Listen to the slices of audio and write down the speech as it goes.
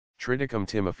Triticum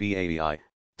timopheevii,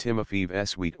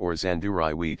 timopheevii wheat or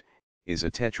Zanduri wheat, is a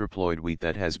tetraploid wheat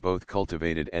that has both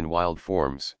cultivated and wild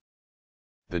forms.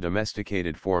 The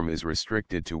domesticated form is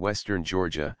restricted to western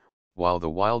Georgia, while the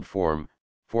wild form,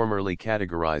 formerly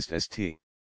categorized as T.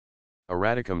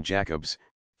 Eraticum jacobs,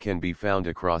 can be found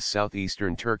across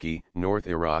southeastern Turkey, North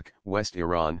Iraq, West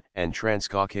Iran, and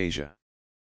Transcaucasia.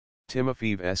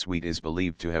 Timopheevii wheat is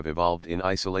believed to have evolved in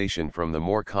isolation from the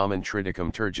more common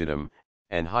Triticum turgidum,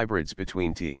 and hybrids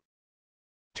between T.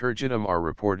 turgidum are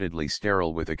reportedly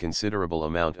sterile with a considerable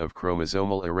amount of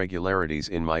chromosomal irregularities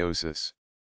in meiosis.